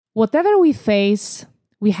Whatever we face,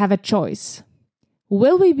 we have a choice.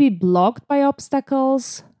 Will we be blocked by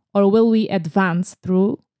obstacles or will we advance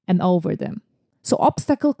through and over them? So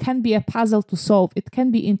obstacle can be a puzzle to solve. It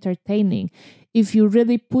can be entertaining. If you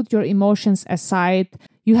really put your emotions aside,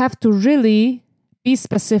 you have to really be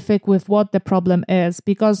specific with what the problem is.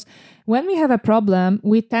 Because when we have a problem,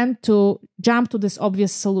 we tend to jump to this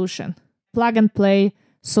obvious solution, plug and play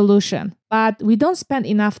solution. But we don't spend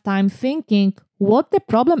enough time thinking what the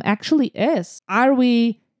problem actually is. Are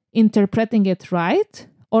we interpreting it right?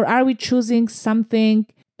 Or are we choosing something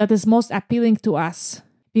that is most appealing to us?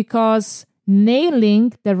 Because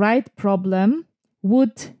nailing the right problem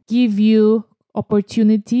would give you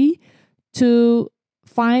opportunity to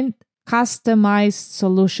find customized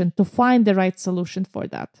solution, to find the right solution for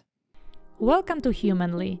that. Welcome to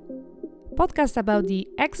Humanly, podcast about the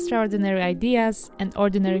extraordinary ideas and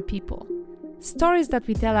ordinary people. Stories that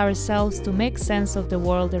we tell ourselves to make sense of the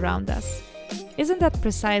world around us. Isn't that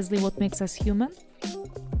precisely what makes us human?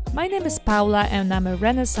 My name is Paula and I'm a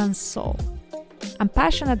Renaissance soul. I'm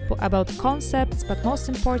passionate about concepts, but most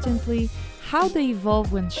importantly, how they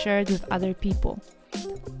evolve when shared with other people.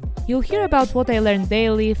 You'll hear about what I learn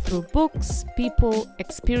daily through books, people,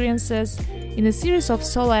 experiences, in a series of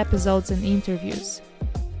solo episodes and interviews.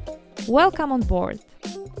 Welcome on board.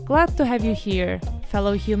 Glad to have you here,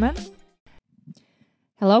 fellow human.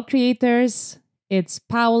 Hello, creators. It's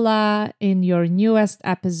Paula in your newest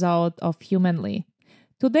episode of Humanly.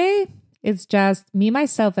 Today, it's just me,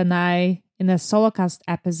 myself, and I in a solocast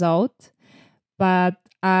episode, but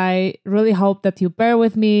I really hope that you bear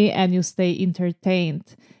with me and you stay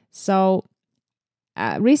entertained. So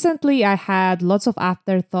recently I had lots of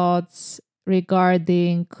afterthoughts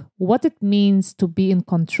regarding what it means to be in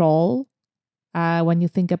control when you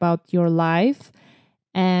think about your life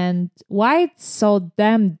and why it's so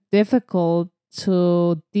damn difficult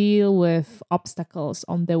to deal with obstacles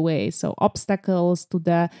on the way. So obstacles to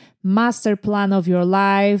the master plan of your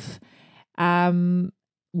life. Why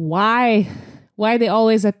they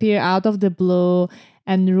always appear out of the blue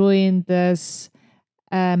and ruin this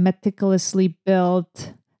meticulously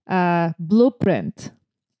built blueprint,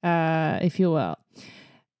 if you will.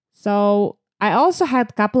 So I also had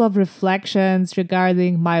a couple of reflections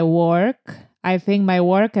regarding my work. I think my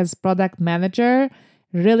work as product manager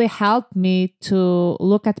really helped me to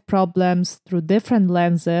look at problems through different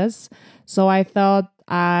lenses. So I thought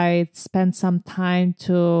I'd spend some time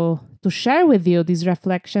to share with you these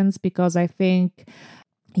reflections because I think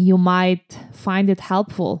you might find it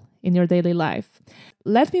helpful in your daily life.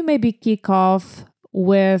 Let me maybe kick off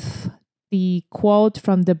with the quote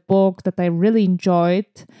from the book that I really enjoyed.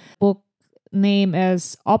 Book name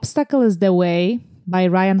is Obstacle is the Way by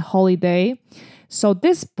Ryan Holiday. So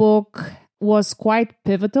this book was quite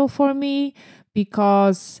pivotal for me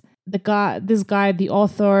because the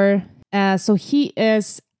author, so he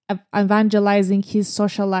is evangelizing, he's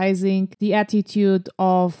socializing the attitude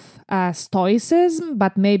of stoicism,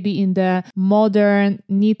 but maybe in the modern,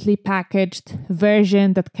 neatly packaged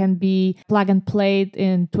version that can be plug and played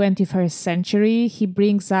in 21st century. He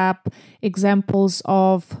brings up examples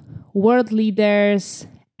of world leaders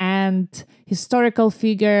and historical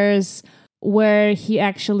figures where he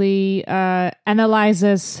actually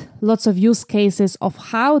analyzes lots of use cases of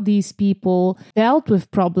how these people dealt with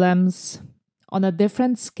problems on a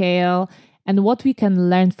different scale and what we can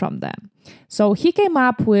learn from them. So he came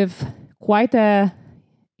up with quite a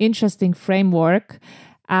interesting framework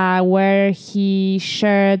where he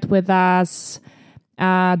shared with us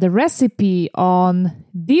the recipe on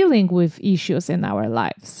dealing with issues in our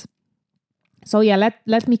lives. So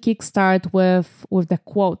let me kickstart with the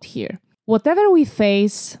quote here. Whatever we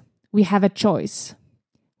face, we have a choice.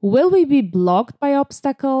 Will we be blocked by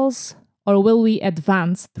obstacles or will we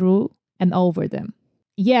advance through and over them?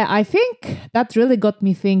 Yeah, I think that really got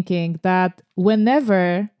me thinking that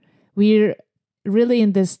whenever we're really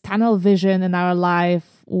in this tunnel vision in our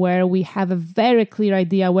life where we have a very clear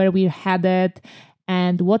idea where we're headed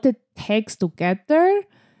and what it takes to get there,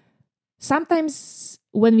 sometimes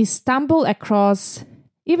when we stumble across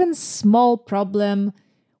even small problem,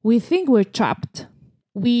 we think we're trapped.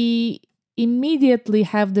 We immediately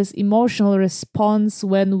have this emotional response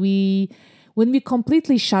when we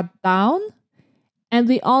completely shut down and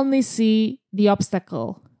we only see the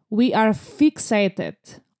obstacle. We are fixated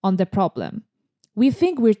on the problem. We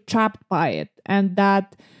think we're trapped by it and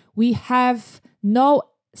that we have no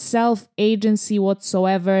self-agency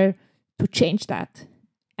whatsoever to change that.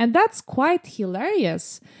 And that's quite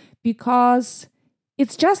hilarious because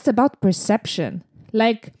it's just about perception.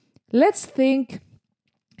 Like, let's think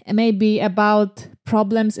maybe about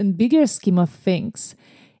problems in bigger scheme of things.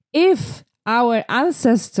 if our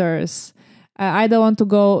ancestors, I don't want to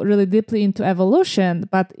go really deeply into evolution,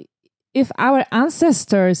 but if our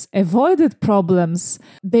ancestors avoided problems,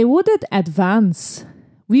 they wouldn't advance.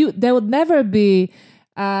 There would never be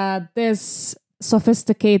this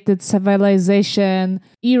sophisticated civilization,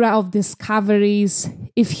 era of discoveries,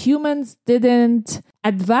 if humans didn't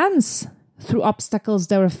advance through obstacles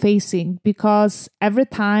they were facing, because every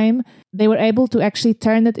time they were able to actually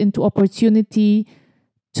turn it into opportunity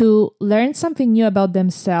to learn something new about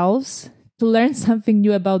themselves, to learn something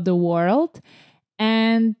new about the world,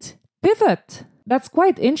 and pivot. That's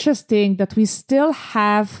quite interesting that we still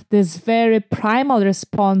have this very primal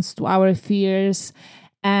response to our fears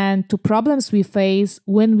and to problems we face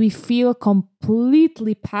when we feel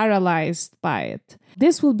completely paralyzed by it.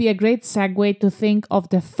 This will be a great segue to think of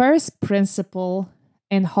the first principle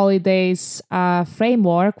in Holiday's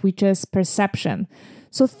framework, which is perception.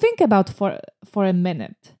 So think about for a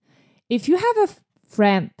minute. If you have a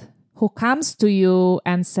friend who comes to you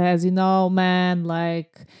and says, man,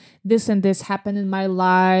 like this and this happened in my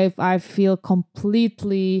life. I feel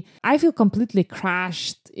completely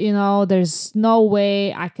crushed. There's no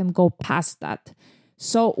way I can go past that.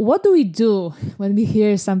 So what do we do when we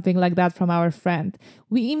hear something like that from our friend?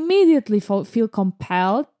 We immediately feel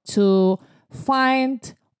compelled to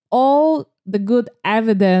find all the good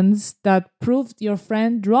evidence that proved your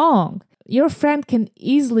friend wrong. Your friend can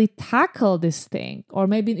easily tackle this thing, or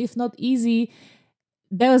maybe if not easy,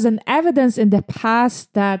 there was an evidence in the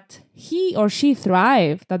past that he or she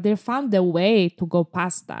thrived, that they found a way to go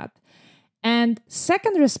past that. And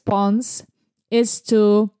second response is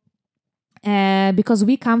to, because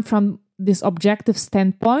we come from this objective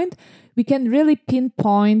standpoint, we can really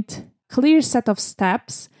pinpoint clear set of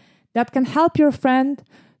steps that can help your friend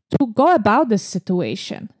to go about this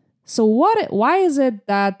situation. So why is it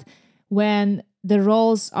that when the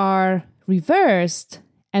roles are reversed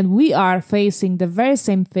and we are facing the very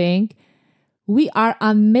same thing, we are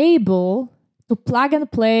unable to plug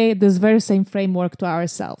and play this very same framework to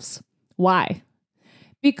ourselves? Why?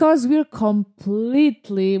 Because we're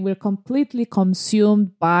completely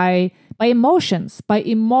consumed by emotions, by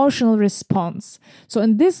emotional response. So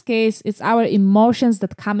in this case, it's our emotions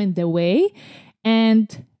that come in the way,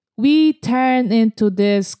 and we turn into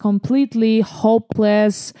this completely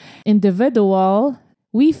hopeless individual.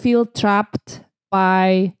 We feel trapped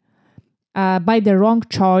by the wrong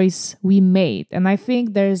choice we made. And I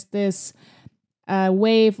think there's this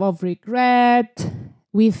wave of regret.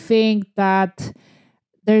 We think that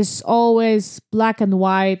there's always black and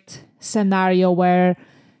white scenario where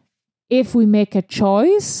if we make a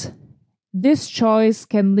choice, this choice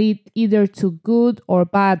can lead either to good or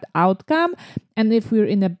bad outcome. And if we're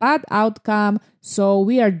in a bad outcome, so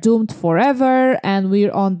we are doomed forever, and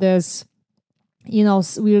we're on this,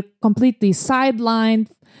 we're completely sidelined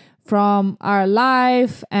from our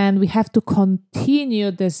life, and we have to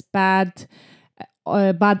continue this bad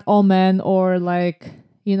omen, or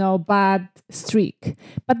bad streak.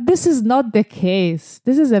 But this is not the case.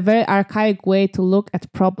 This is a very archaic way to look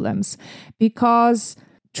at problems, because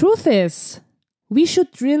truth is, we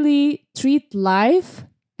should really treat life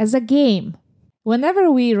as a game. Whenever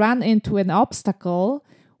we run into an obstacle,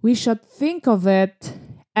 we should think of it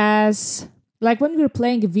as like when we're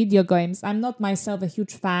playing video games. I'm not myself a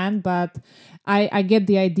huge fan, but I get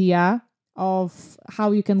the idea of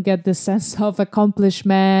how you can get this sense of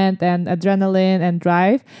accomplishment and adrenaline and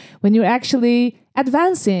drive when you're actually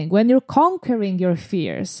advancing, when you're conquering your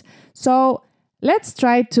fears. So let's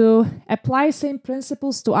try to apply same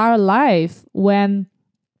principles to our life.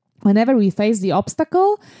 Whenever we face the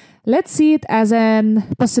obstacle, let's see it as a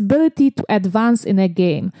possibility to advance in a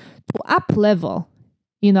game, to up level,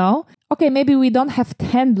 Okay, maybe we don't have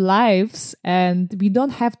 10 lives and we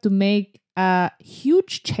don't have to make a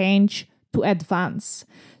huge change to advance.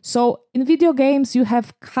 So in video games, you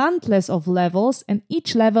have countless of levels, and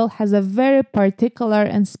each level has a very particular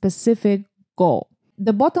and specific goal.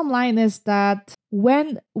 The bottom line is that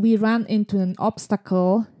when we run into an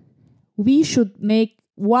obstacle, we should make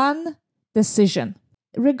one decision.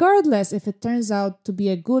 Regardless if it turns out to be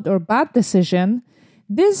a good or bad decision,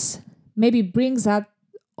 this maybe brings us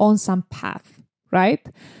on some path, right?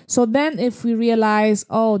 So then if we realize,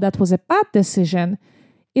 that was a bad decision,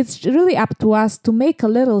 it's really up to us to make a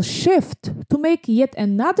little shift, to make yet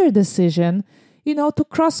another decision, to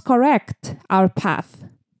cross-correct our path,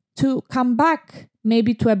 to come back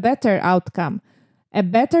maybe to a better outcome, a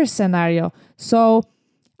better scenario. So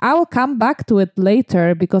I will come back to it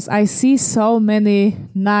later, because I see so many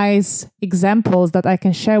nice examples that I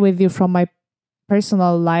can share with you from my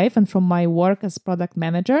personal life and from my work as product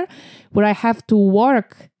manager, where I have to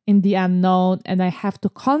work in the unknown and I have to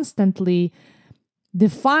constantly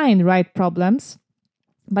define right problems.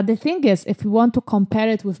 But the thing is, if we want to compare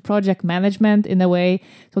it with project management in a way,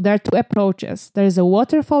 so there are two approaches. There's a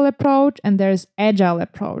waterfall approach and there's agile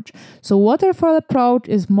approach. So waterfall approach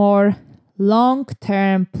is more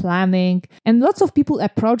long-term planning, and lots of people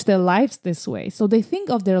approach their lives this way. So they think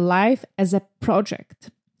of their life as a project,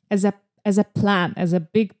 as a plan, as a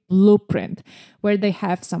big blueprint where they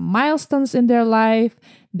have some milestones in their life.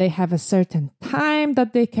 They have a certain time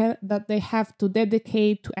that they have to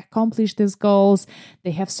dedicate to accomplish these goals.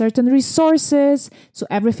 They have certain resources. So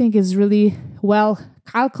everything is really well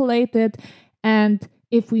calculated. And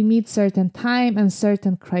if we meet certain time and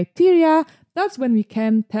certain criteria, that's when we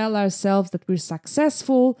can tell ourselves that we're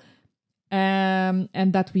successful and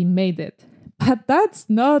that we made it. But that's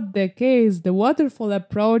not the case. The waterfall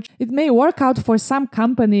approach, it may work out for some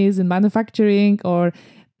companies in manufacturing or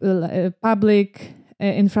public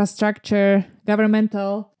infrastructure,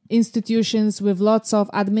 governmental institutions with lots of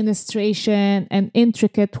administration and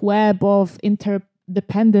intricate web of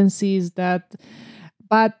interdependencies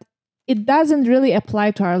but it doesn't really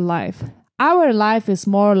apply to our life. Our life is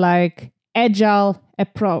more like agile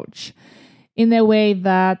approach in a way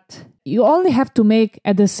that you only have to make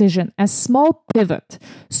a decision, a small pivot.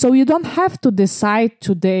 So you don't have to decide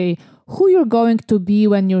today who you're going to be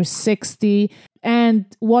when you're 60 and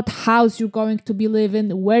what house you're going to be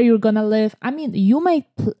living, where you're going to live. I mean, you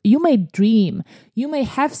may dream, you may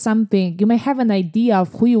have something, you may have an idea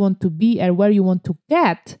of who you want to be and where you want to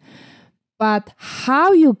get. But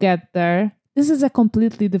how you get there, this is a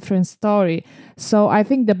completely different story. So I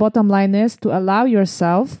think the bottom line is to allow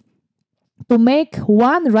yourself to make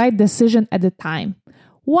one right decision at a time,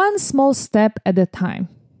 one small step at a time.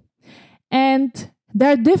 And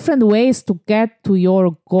there are different ways to get to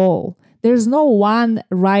your goal. There's no one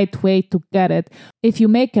right way to get it. If you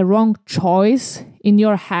make a wrong choice in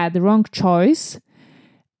your head, wrong choice,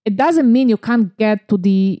 it doesn't mean you can't get to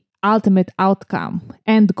the ultimate outcome,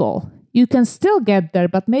 end goal. You can still get there,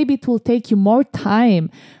 but maybe it will take you more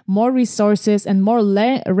time, more resources, and more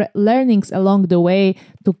learnings along the way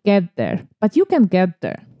to get there. But you can get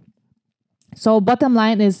there. So bottom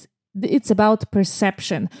line is, it's about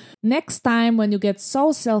perception. Next time when you get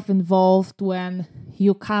so self-involved, when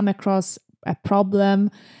you come across a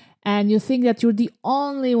problem and you think that you're the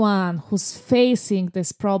only one who's facing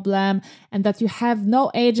this problem and that you have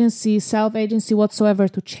no agency, self-agency whatsoever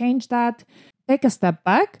to change that, take a step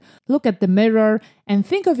back, look at the mirror, and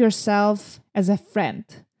think of yourself as a friend.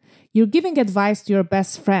 You're giving advice to your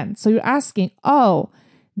best friend. So you're asking, oh,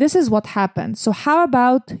 this is what happened. So how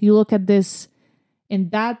about you look at this in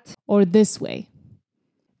that or this way?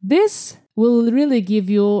 This will really give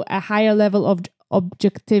you a higher level of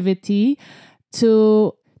objectivity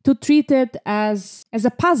to treat it as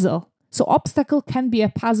a puzzle. So obstacle can be a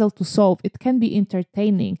puzzle to solve. It can be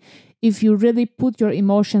entertaining if you really put your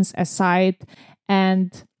emotions aside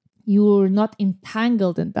and you're not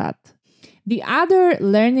entangled in that. The other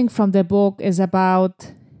learning from the book is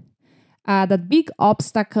about that big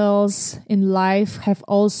obstacles in life have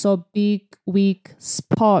also big weak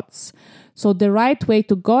spots. So the right way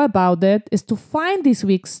to go about it is to find these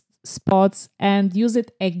weak spots and use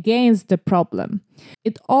it against the problem.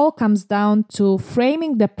 It all comes down to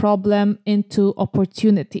framing the problem into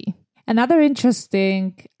opportunity. Another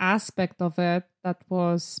interesting aspect of it that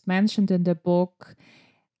was mentioned in the book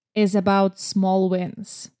is about small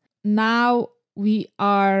wins. Now we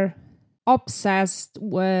are obsessed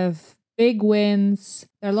with big wins.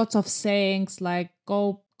 There are lots of sayings like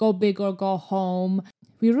go big or go home.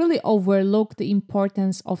 We really overlook the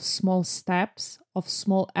importance of small steps, of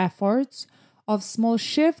small efforts, of small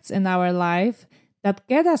shifts in our life that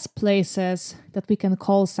get us places that we can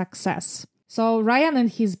call success. So Ryan in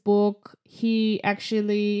his book, he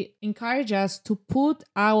actually encourages us to put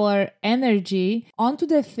our energy onto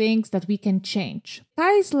the things that we can change.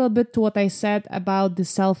 Ties a little bit to what I said about the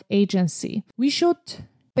self-agency. We should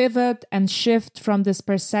pivot and shift from this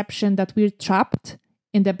perception that we're trapped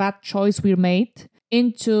in the bad choice we made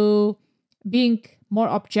into being more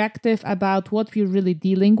objective about what we're really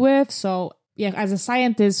dealing with. So yeah, as a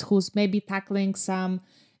scientist who's maybe tackling some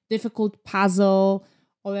difficult puzzle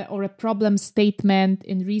or a problem statement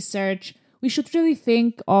in research, we should really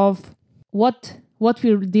think of what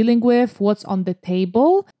we're dealing with, what's on the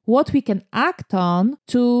table, what we can act on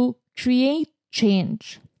to create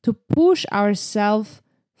change, to push ourselves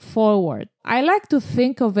forward. I like to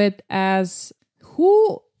think of it as,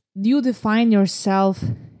 who do you define yourself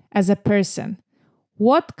as a person?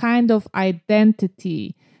 What kind of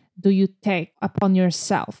identity do you take upon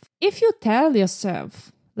yourself? If you tell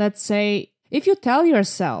yourself, let's say, If you tell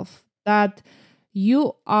yourself that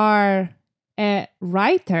you are a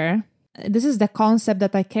writer, this is the concept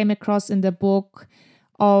that I came across in the book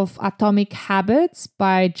of Atomic Habits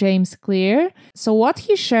by James Clear. So what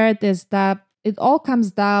he shared is that it all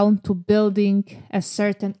comes down to building a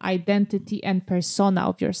certain identity and persona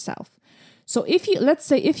of yourself. So let's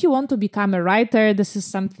say if you want to become a writer, this is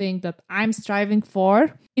something that I'm striving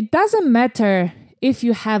for. It doesn't matter if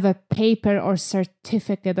you have a paper or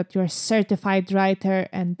certificate that you're a certified writer,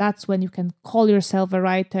 and that's when you can call yourself a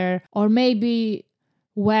writer, or maybe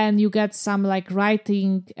when you get some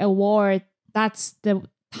writing award, that's the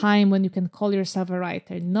time when you can call yourself a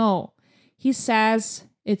writer. No, he says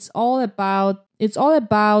it's all about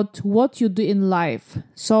what you do in life.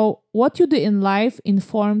 So what you do in life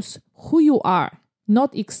informs who you are,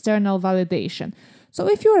 not external validation. So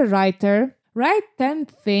if you're a writer, write 10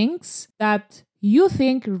 things that you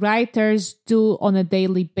think writers do on a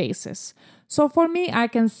daily basis. So for me, I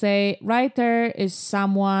can say writer is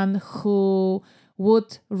someone who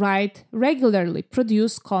would write regularly,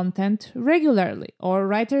 produce content regularly, or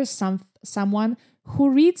writer is someone who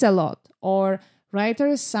reads a lot, or writer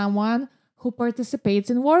is someone who participates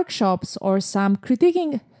in workshops or some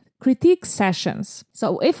critique sessions.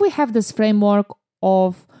 So if we have this framework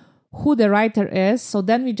of who the writer is, so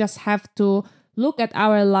then we just have to look at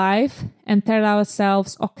our life and tell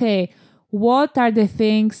ourselves, okay, what are the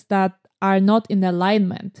things that are not in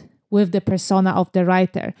alignment with the persona of the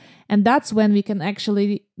writer? And that's when we can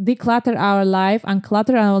actually declutter our life,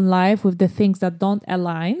 unclutter our life with the things that don't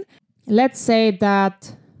align. Let's say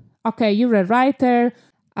that, okay, you're a writer,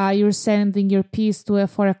 you're sending your piece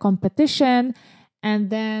for a competition, and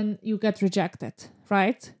then you get rejected,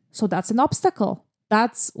 right? So that's an obstacle.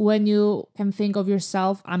 That's when you can think of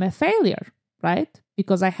yourself, I'm a failure, right?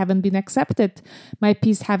 Because I haven't been accepted. My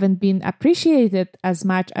piece haven't been appreciated as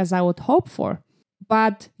much as I would hope for.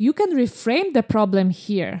 But you can reframe the problem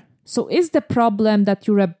here. So is the problem that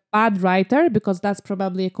you're a bad writer? Because that's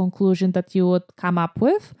probably a conclusion that you would come up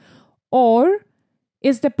with. Or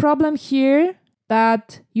is the problem here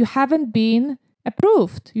that you haven't been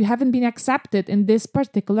approved, you haven't been accepted in this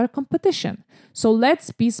particular competition? So let's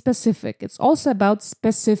be specific. It's also about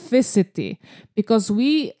specificity, because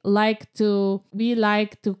we like to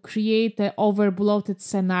create an over-bloated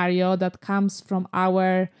scenario that comes from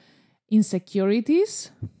our insecurities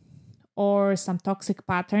or some toxic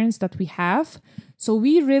patterns that we have. So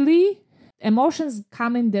emotions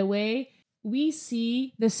come in the way we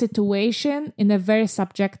see the situation in a very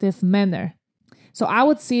subjective manner. So I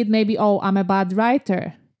would see it maybe, oh, I'm a bad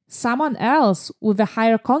writer. Someone else with a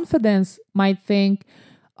higher confidence might think,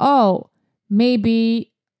 oh,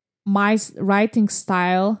 maybe my writing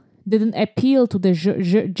style didn't appeal to the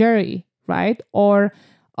jury, right? Or,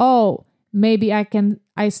 oh, maybe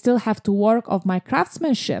I still have to work on my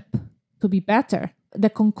craftsmanship to be better. The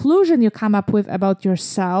conclusion you come up with about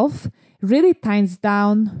yourself really ties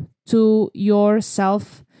down to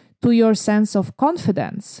yourself, to your sense of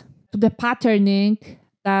confidence, to the patterning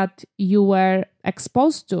that you were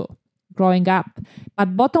exposed to growing up.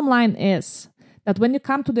 But bottom line is that when you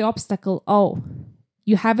come to the obstacle, oh,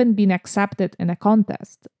 you haven't been accepted in a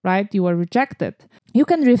contest, right? You were rejected. You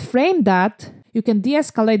can reframe that. You can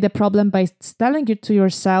de-escalate the problem by telling it to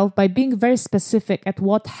yourself, by being very specific at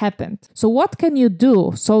what happened. So what can you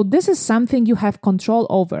do? So this is something you have control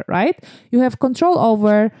over, right? You have control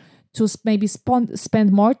over to maybe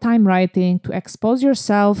spend more time writing, to expose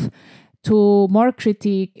yourself to more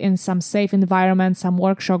critique in some safe environment, some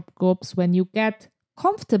workshop groups, when you get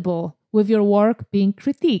comfortable with your work being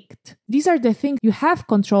critiqued. These are the things you have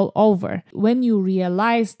control over. When you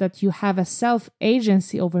realize that you have a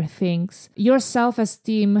self-agency over things, your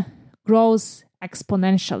self-esteem grows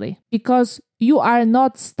exponentially, because you are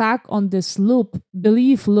not stuck on this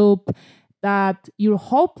belief loop that you're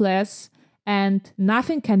hopeless and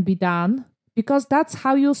nothing can be done, because that's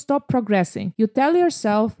how you stop progressing. You tell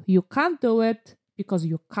yourself you can't do it because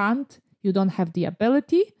you can't, you don't have the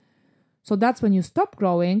ability. So that's when you stop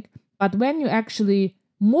growing. But when you actually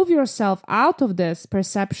move yourself out of this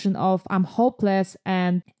perception of I'm hopeless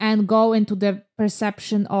and go into the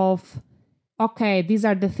perception of, okay, these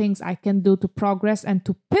are the things I can do to progress and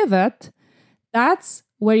to pivot, that's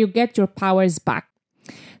where you get your powers back.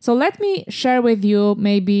 So let me share with you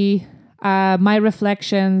maybe my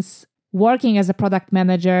reflections working as a product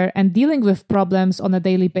manager and dealing with problems on a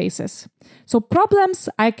daily basis. So problems,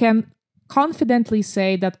 I can confidently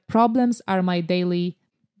say that problems are my daily.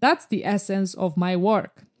 That's the essence of my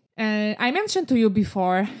work. I mentioned to you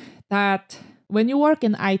before that when you work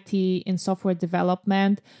in IT, in software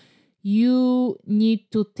development, you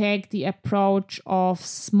need to take the approach of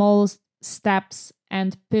small steps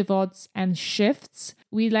and pivots and shifts.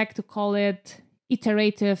 We like to call it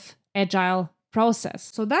iterative agile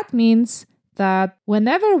process. So that means that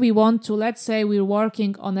whenever we want to, let's say we're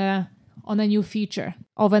working on a new feature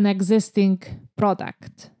of an existing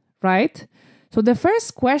product, right? So the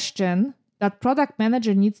first question that product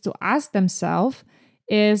manager needs to ask themselves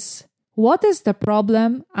is, what is the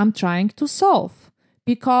problem I'm trying to solve?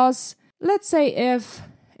 Because let's say if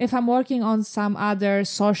I'm working on some other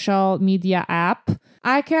social media app,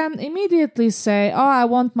 I can immediately say, oh, I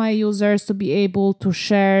want my users to be able to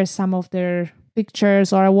share some of their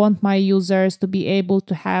pictures, or I want my users to be able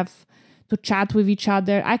to chat with each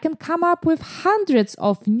other. I can come up with hundreds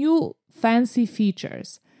of new fancy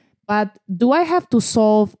features. But do I have to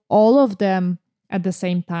solve all of them at the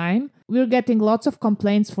same time? We're getting lots of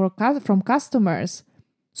complaints from customers.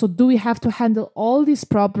 So do we have to handle all these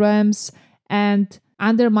problems and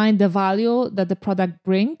undermine the value that the product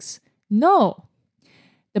brings? No.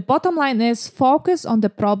 The bottom line is focus on the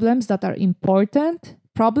problems that are important,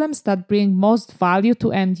 problems that bring most value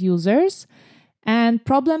to end users, and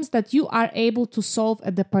problems that you are able to solve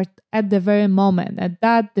at the very moment. And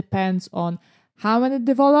that depends on how many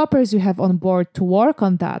developers you have on board to work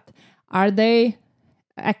on that. Are they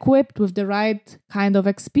equipped with the right kind of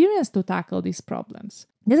experience to tackle these problems?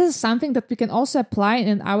 This is something that we can also apply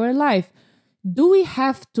in our life. Do we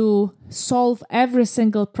have to solve every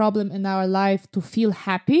single problem in our life to feel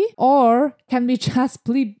happy? Or can we just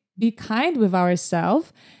be kind with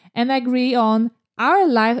ourselves and agree on our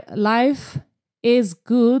life is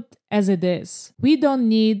good as it is? We don't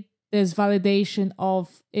need this validation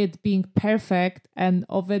of it being perfect and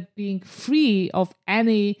of it being free of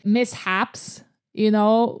any mishaps,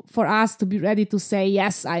 for us to be ready to say,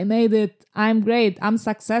 yes, I made it, I'm great, I'm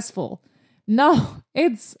successful. No,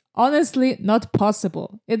 it's honestly not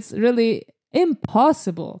possible. It's really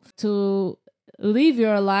impossible to live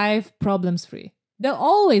your life problems free. They'll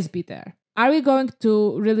always be there. Are we going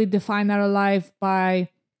to really define our life by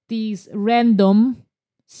these random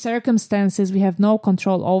circumstances we have no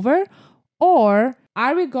control over? Or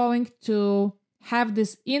are we going to have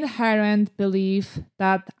this inherent belief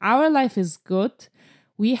that our life is good?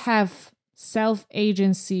 We have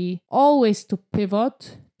self-agency always to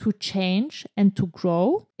pivot, to change, and to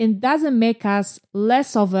grow. It doesn't make us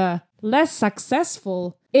less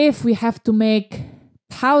successful if we have to make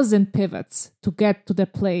 1,000 pivots to get to the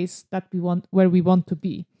place that we want, where we want to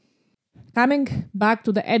be. Coming back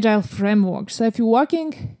to the agile framework. So if you're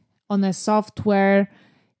working on a software,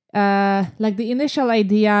 like the initial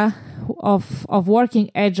idea of working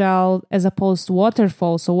agile as opposed to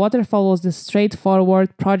waterfall. So waterfall was the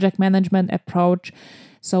straightforward project management approach.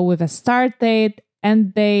 So with a start date,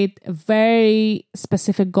 end date, a very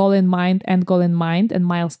specific goal in mind, end goal in mind, and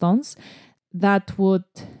milestones that would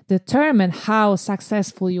determine how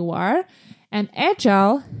successful you are. And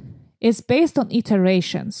agile is based on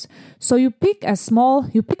iterations. So you pick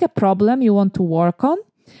a problem you want to work on,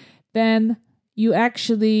 then you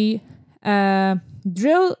actually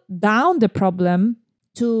drill down the problem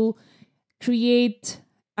to create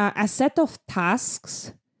a set of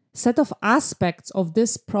tasks, set of aspects of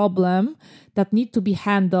this problem that need to be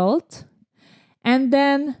handled. And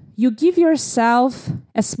then you give yourself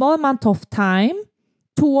a small amount of time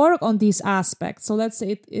to work on these aspects. So let's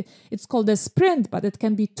say it's called a sprint, but it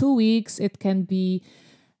can be 2 weeks, it can be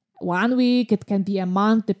 1 week, it can be a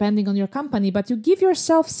month, depending on your company. But you give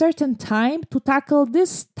yourself certain time to tackle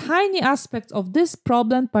this tiny aspect of this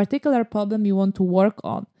particular problem you want to work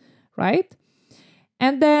on, right?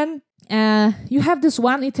 And then you have this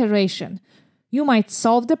one iteration. You might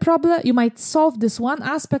solve the problem, you might solve this one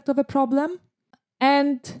aspect of a problem,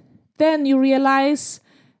 and then you realize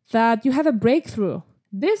that you have a breakthrough.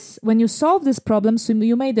 When you solve this problem, so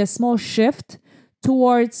you made a small shift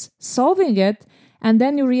towards solving it, and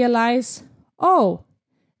then you realize, oh,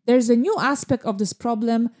 there's a new aspect of this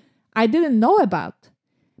problem I didn't know about.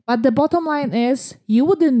 But the bottom line is, you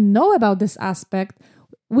wouldn't know about this aspect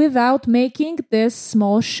without making this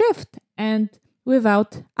small shift and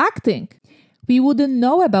without acting. We wouldn't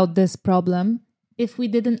know about this problem if we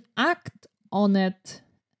didn't act on it,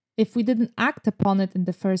 if we didn't act upon it in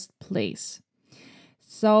the first place.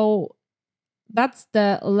 So that's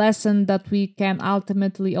the lesson that we can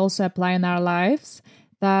ultimately also apply in our lives,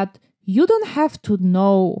 that you don't have to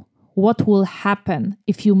know what will happen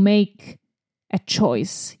if you make a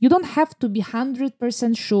choice. You don't have to be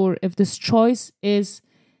 100% sure if this choice is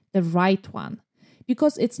the right one,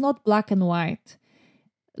 because it's not black and white.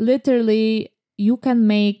 Literally, you can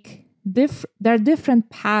make there are different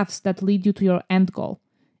paths that lead you to your end goal.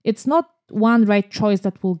 It's not one right choice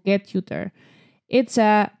that will get you there. It's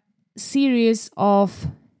a series of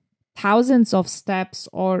thousands of steps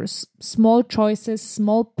or small choices,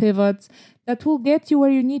 small pivots that will get you where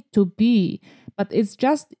you need to be. But it's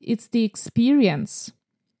the experience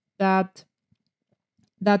that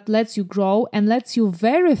lets you grow and lets you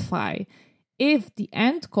verify if the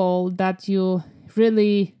end goal that you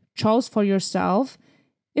really chose for yourself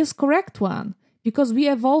is correct one. Because we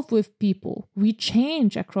evolve with people, we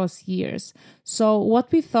change across years. So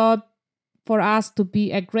what we thought for us to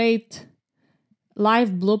be a great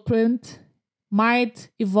life blueprint might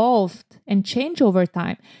evolve and change over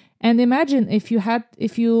time. And imagine if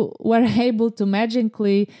you were able to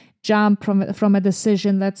magically jump from a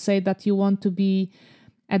decision, let's say that you want to be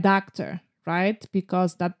a doctor, right?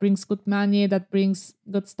 Because that brings good money, that brings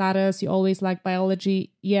good status. You always like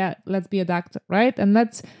biology. Yeah, let's be a doctor, right? And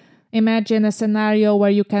let's imagine a scenario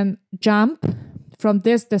where you can jump from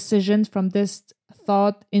this decision, from this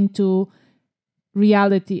thought into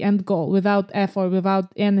reality and goal without effort,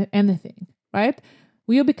 without anything, right?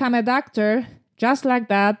 Will you become a doctor just like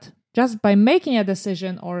that, just by making a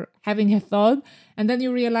decision or having a thought, and then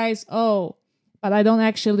you realize, oh, but I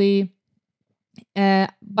actually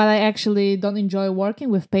don't enjoy working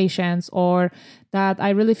with patients, or that I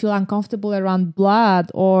really feel uncomfortable around blood,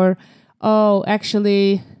 or oh,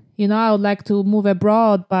 actually, I would like to move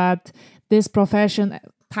abroad, but this profession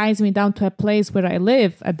ties me down to a place where I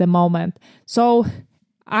live at the moment. So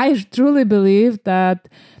I truly believe that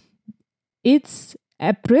it's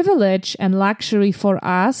a privilege and luxury for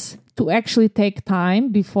us to actually take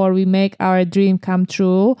time before we make our dream come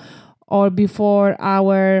true, or before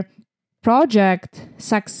our project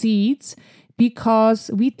succeeds,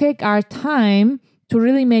 because we take our time to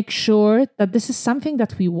really make sure that this is something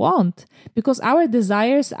that we want, because our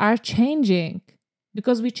desires are changing,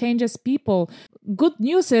 because we change as people. Good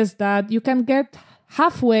news is that you can get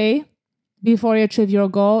halfway before you achieve your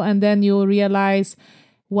goal, and then you realize,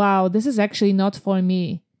 wow, this is actually not for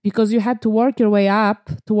me, because you had to work your way up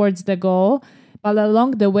towards the goal, but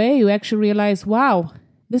along the way you actually realize, wow,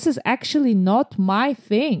 this is actually not my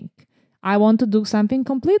thing. I want to do something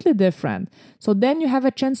completely different. So then you have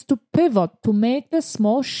a chance to pivot, to make the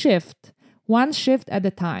small shift, one shift at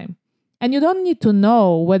a time. And you don't need to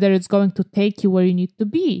know whether it's going to take you where you need to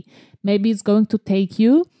be. Maybe it's going to take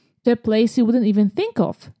you to a place you wouldn't even think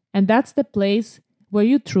of. And that's the place where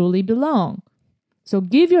you truly belong. So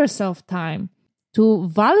give yourself time to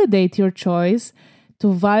validate your choice,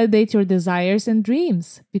 to validate your desires and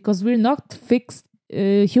dreams, because we're not fixed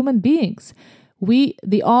human beings.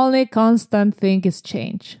 The only constant thing is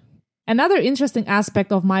change. Another interesting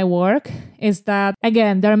aspect of my work is that,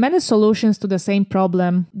 again, there are many solutions to the same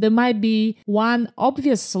problem. There might be one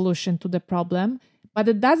obvious solution to the problem, but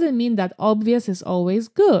it doesn't mean that obvious is always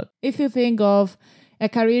good. If you think of a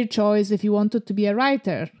career choice, if you wanted to be a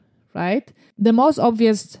writer, right? The most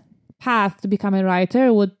obvious path to become a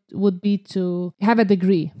writer would be to have a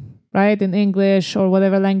degree, right? In English or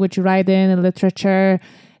whatever language you write in literature.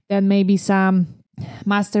 Then maybe some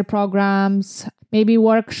master programs, maybe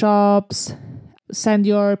workshops, send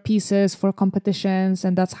your pieces for competitions,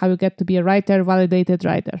 and that's how you get to be a writer, validated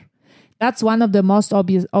writer. That's one of the most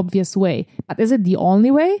obvious way. But is it the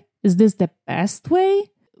only way? Is this the best way?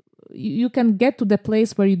 You can get to the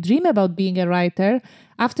place where you dream about being a writer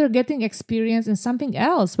after getting experience in something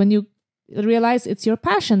else, when you realize it's your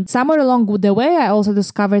passion. Somewhere along the way, I also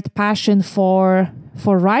discovered passion for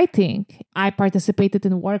writing. I participated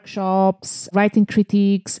in workshops, writing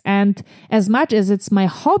critiques, and as much as it's my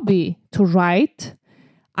hobby to write,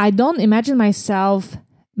 I don't imagine myself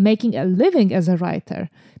making a living as a writer,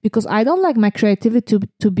 because I don't like my creativity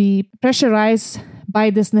to be pressurized by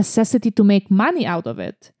this necessity to make money out of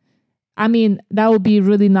it. I mean, that would be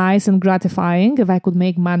really nice and gratifying if I could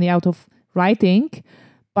make money out of writing,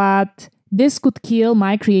 but this could kill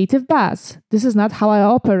my creative buzz. This is not how I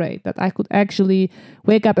operate, that I could actually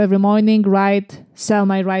wake up every morning, write, sell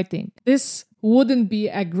my writing. This wouldn't be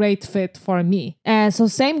a great fit for me. And so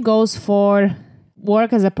same goes for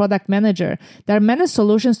work as a product manager. There are many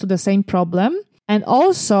solutions to the same problem. And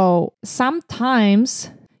also,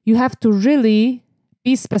 sometimes you have to really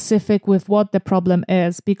be specific with what the problem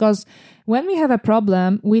is. Because when we have a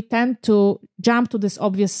problem, we tend to jump to this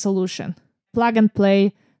obvious solution, plug and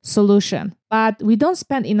play solution. But we don't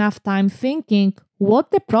spend enough time thinking what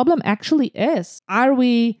the problem actually is. Are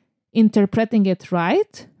we interpreting it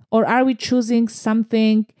right? Or are we choosing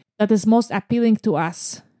something that is most appealing to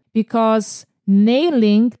us? Because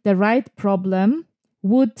nailing the right problem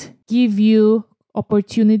would give you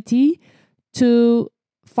opportunity to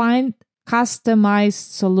find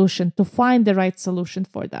customized solution, to find the right solution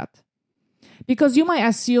for that. Because you might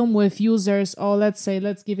assume with users, or let's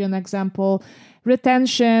give you an example,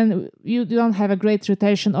 retention, you don't have a great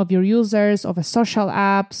retention of your users of a social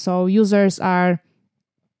app. So users are,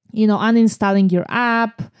 uninstalling your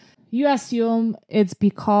app. You assume it's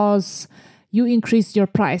because you increased your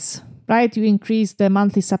price, right? You increase the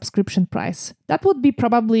monthly subscription price. That would be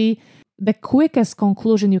probably the quickest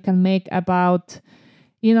conclusion you can make about,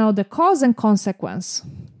 the cause and consequence.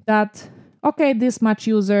 That, okay, this much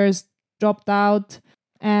users dropped out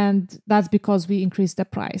and that's because we increased the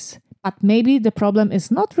price. But maybe the problem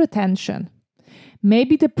is not retention.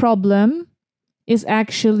 Maybe the problem is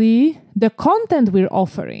actually the content we're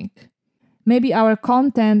offering. Maybe our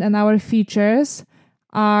content and our features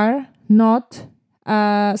are not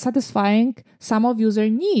satisfying some of user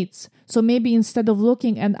needs. So maybe instead of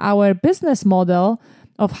looking at our business model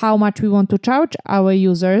of how much we want to charge our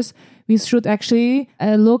users, we should actually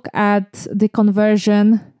look at the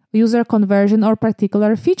user conversion or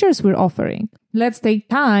particular features we're offering. Let's take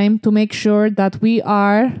time to make sure that we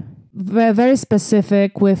are very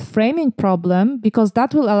specific with framing problem, because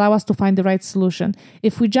that will allow us to find the right solution.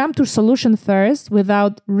 If we jump to solution first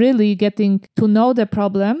without really getting to know the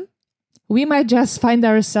problem, we might just find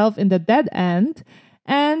ourselves in the dead end.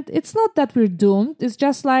 And it's not that we're doomed. It's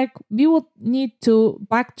just like we would need to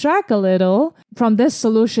backtrack a little from this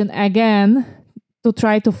solution again to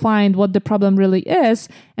try to find what the problem really is.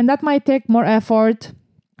 And that might take more effort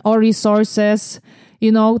or resources,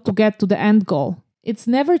 to get to the end goal. It's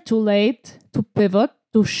never too late to pivot,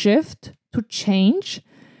 to shift, to change,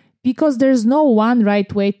 because there's no one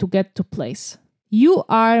right way to get to place. You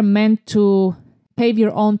are meant to pave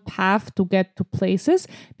your own path to get to places,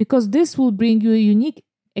 because this will bring you a unique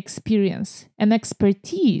experience and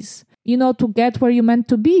expertise, to get where you're meant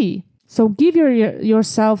to be. So give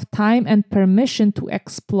yourself time and permission to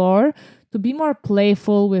explore, to be more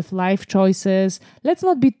playful with life choices. Let's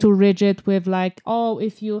not be too rigid with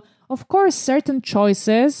of course, certain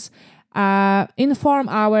choices inform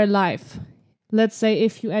our life. Let's say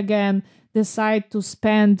if you, again, decide to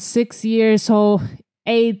spend 6 years or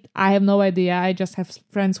 8, I have no idea. I just have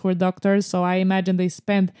friends who are doctors, so I imagine they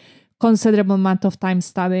spend considerable amount of time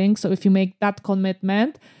studying. So if you make that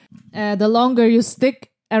commitment, the longer you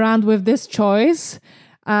stick around with this choice,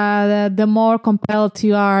 the more compelled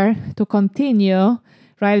you are to continue,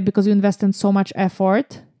 right? Because you invest in so much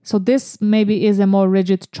effort. So this maybe is a more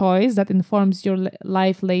rigid choice that informs your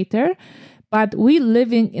life later. But we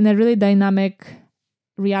living in a really dynamic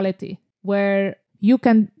reality where you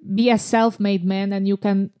can be a self-made man and you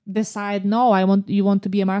can decide, no, you want to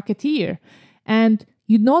be a marketeer. And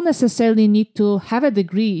you don't necessarily need to have a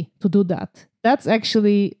degree to do that. That's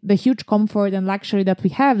actually the huge comfort and luxury that we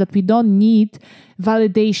have, that we don't need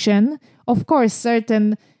validation. Of course,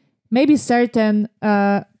 certain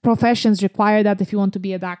professions require that. If you want to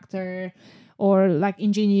be a doctor or like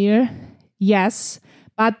engineer, yes.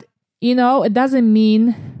 But, it doesn't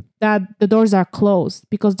mean that the doors are closed,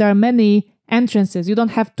 because there are many entrances. You don't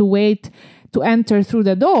have to wait to enter through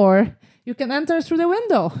the door. You can enter through the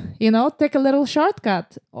window, take a little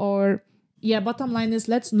shortcut. Or, bottom line is,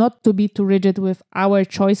 let's not to be too rigid with our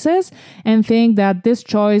choices and think that this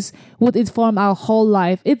choice would inform our whole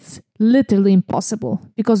life. It's literally impossible,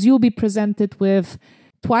 because you'll be presented with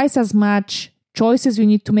twice as much choices you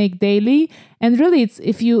need to make daily. And really, it's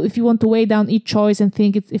if you want to weigh down each choice and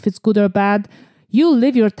think if it's good or bad, you'll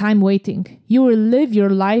live your time waiting. You will live your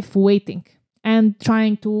life waiting and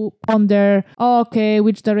trying to ponder,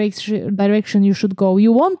 which direction you should go.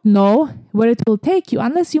 You won't know where it will take you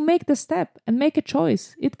unless you make the step and make a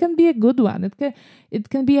choice. It can be a good one. It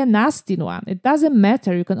can be a nasty one. It doesn't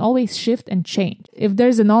matter. You can always shift and change. If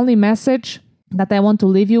there's an only message that I want to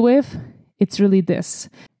leave you with, it's really this.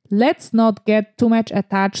 Let's not get too much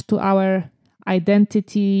attached to our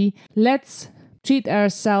identity. Let's treat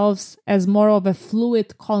ourselves as more of a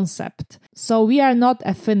fluid concept. So we are not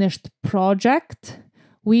a finished project.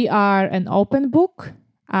 We are an open book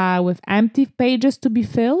with empty pages to be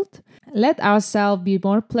filled. Let ourselves be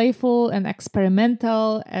more playful and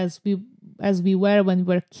experimental as we were when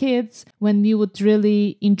we were kids, when we would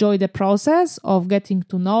really enjoy the process of getting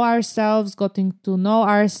to know ourselves, getting to know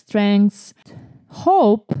our strengths.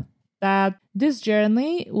 Hope that this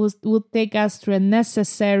journey will take us through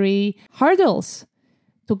necessary hurdles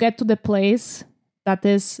to get to the place that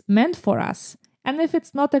is meant for us. And if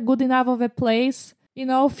it's not a good enough of a place,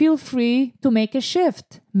 feel free to make a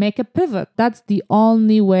shift, make a pivot. That's the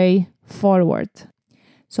only way forward.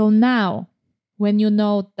 So now, when you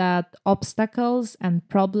know that obstacles and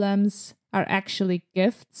problems are actually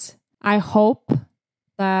gifts, I hope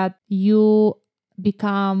that you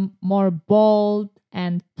become more bold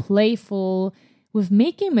and playful with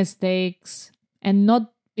making mistakes and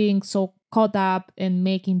not being so caught up in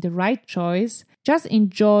making the right choice. Just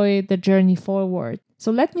enjoy the journey forward.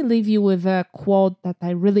 So let me leave you with a quote that I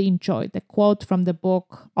really enjoyed. The quote from the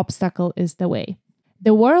book, Obstacle is the Way.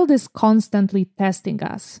 The world is constantly testing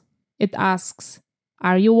us. It asks,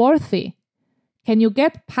 are you worthy? Can you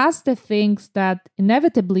get past the things that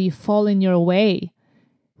inevitably fall in your way?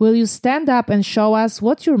 Will you stand up and show us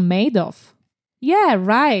what you're made of? Yeah,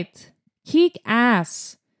 right. Kick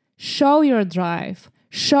ass. Show your drive.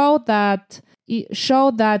 Show that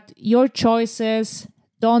your choices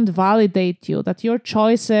don't validate you, that your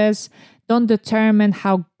choices don't determine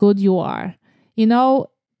how good you are.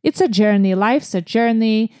 It's a journey. Life's a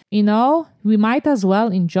journey. We might as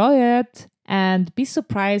well enjoy it and be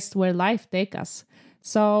surprised where life takes us.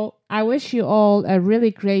 So I wish you all a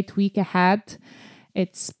really great week ahead.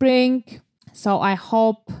 It's spring, so I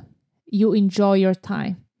hope you enjoy your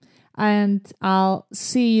time. And I'll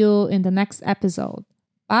see you in the next episode.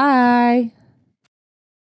 Bye!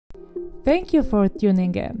 Thank you for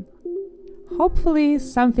tuning in. Hopefully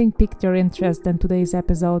something piqued your interest in today's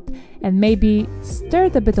episode and maybe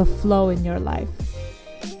stirred a bit of flow in your life.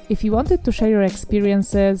 If you wanted to share your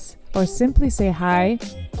experiences or simply say hi,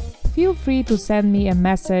 feel free to send me a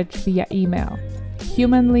message via email,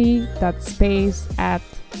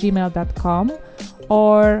 humanly.space@gmail.com,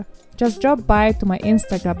 or just drop by to my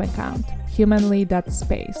Instagram account,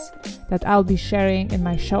 humanly.space, that I'll be sharing in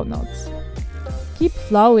my show notes. Keep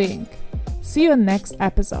flowing. See you in next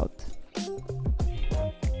episode.